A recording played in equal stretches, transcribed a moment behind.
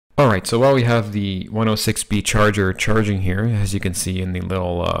Alright, so while we have the 106B charger charging here, as you can see in the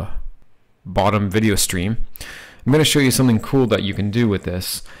little bottom video stream, I'm going to show you something cool that you can do with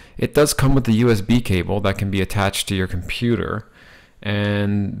this. It does come with the USB cable that can be attached to your computer,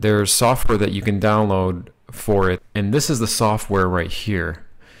 and there's software that you can download for it, and this is the software right here.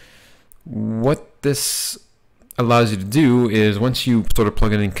 What this allows you to do is once you sort of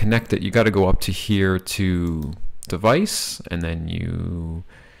plug it in and connect it, you got to go up to here to device, and then you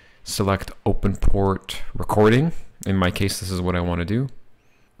select open port recording. In my case, this is what I want to do.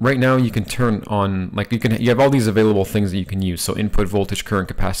 Right now you can turn on, like you have all these available things that you can use. So input, voltage, current,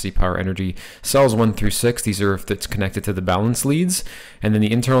 capacity, power, energy, cells 1 through 6. These are if it's connected to the balance leads. And then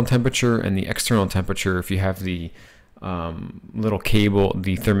the internal temperature and the external temperature if you have the little cable,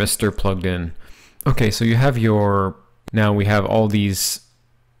 the thermistor plugged in. Okay, so you have now we have all these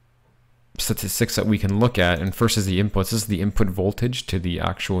statistics that we can look at, and first is the inputs. This is the input voltage to the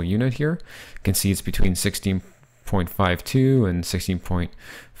actual unit here. You can see it's between 16.52 and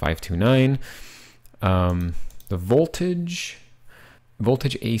 16.529. The voltage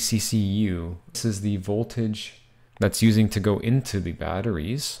ACCU, this is the voltage that's using to go into the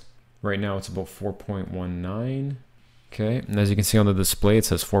batteries. Right now it's about 4.19. Okay, and as you can see on the display it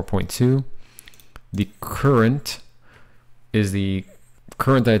says 4.2. The current is the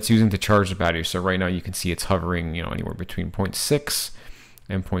current that it's using to charge the battery. So right now you can see it's hovering, anywhere between 0.6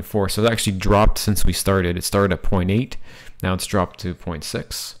 and 0.4. So it actually dropped since we started. It started at 0.8. Now it's dropped to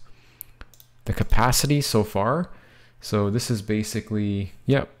 0.6. The capacity so far. So this is basically,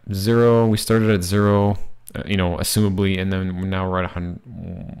 0. We started at 0, assumably, and then now we're at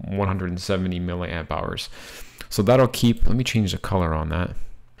 170 milliamp hours. So that'll keep, let me change the color on that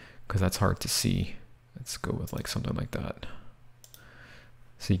because that's hard to see. Let's go with like something like that.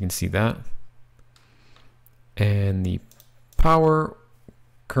 So you can see that. And the power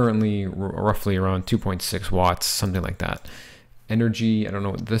currently roughly around 2.6 watts, something like that. Energy, I don't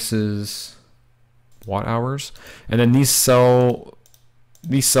know what this is, watt hours. And then these cell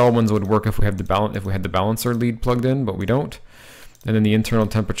ones would work if we had the balancer lead plugged in, but we don't. And then the internal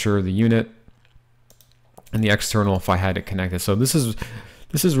temperature of the unit and the external if I had it connected. So this is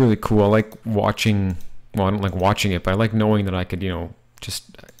really cool. I like watching, well, I don't like watching it, but I like knowing that I could,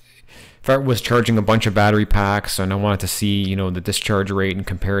 just if I was charging a bunch of battery packs and I wanted to see, the discharge rate and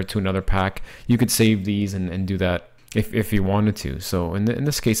compare it to another pack, you could save these and do that if you wanted to. So in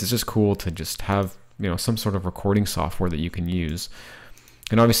this case, it's just cool to just have, some sort of recording software that you can use.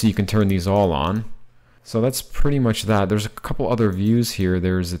 And obviously you can turn these all on. So that's pretty much that. There's a couple other views here.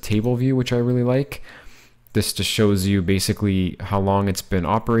 There's a table view, which I really like. This just shows you basically how long it's been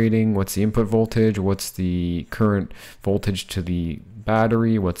operating, what's the input voltage, what's the current voltage to the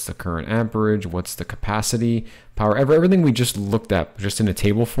battery, what's the current amperage, what's the capacity, power, everything we just looked at just in a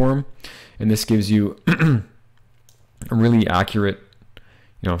table form. And this gives you a really accurate,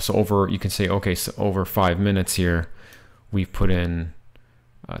 so you can say, okay, so over 5 minutes here, we've put in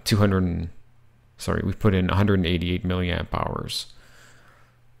we've put in 188 milliamp hours.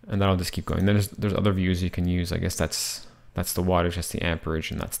 And that'll just keep going. Then there's other views you can use. I guess that's the wattage, that's the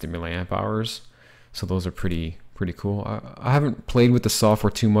amperage, and that's the milliamp hours. So those are pretty cool. I haven't played with the software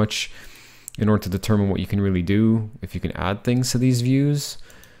too much in order to determine what you can really do, if you can add things to these views.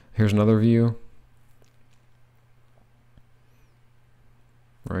 Here's another view.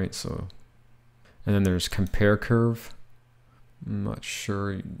 Right, so, and then there's compare curve. I'm not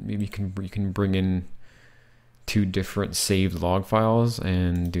sure, maybe you can bring in 2 different saved log files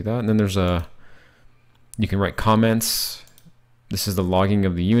and do that. And then there's you can write comments. This is the logging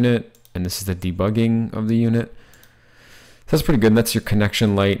of the unit, and this is the debugging of the unit. So that's pretty good. And that's your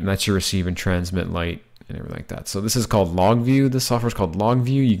connection light, and that's your receive and transmit light, and everything like that. So this is called Logview. This software is called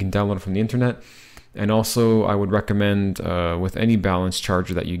Logview. You can download it from the internet. And also I would recommend with any balance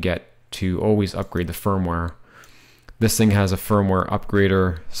charger that you get to always upgrade the firmware. This thing has a firmware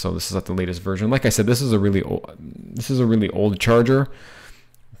upgrader, so this is at the latest version. Like I said, this is a really old charger,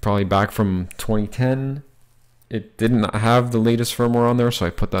 probably back from 2010. It didn't have the latest firmware on there, so I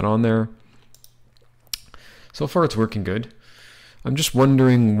put that on there. So far it's working good. I'm just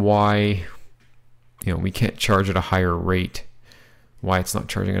wondering why, we can't charge at a higher rate. Why it's not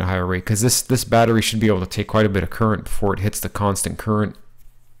charging at a higher rate? Because this battery should be able to take quite a bit of current before it hits the constant current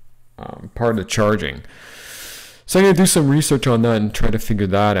part of the charging. So I'm going to do some research on that and try to figure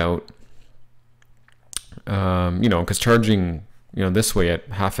that out. Because charging, this way at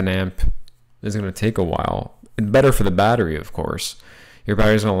 0.5 amp is going to take a while. It's better for the battery, of course. Your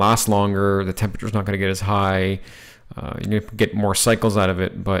battery's going to last longer. The temperature's not going to get as high. You're going to get more cycles out of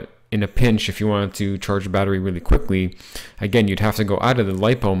it. But in a pinch, if you wanted to charge a battery really quickly, again, you'd have to go out of the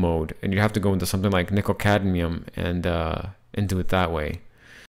LiPo mode and you'd have to go into something like nickel cadmium and do it that way.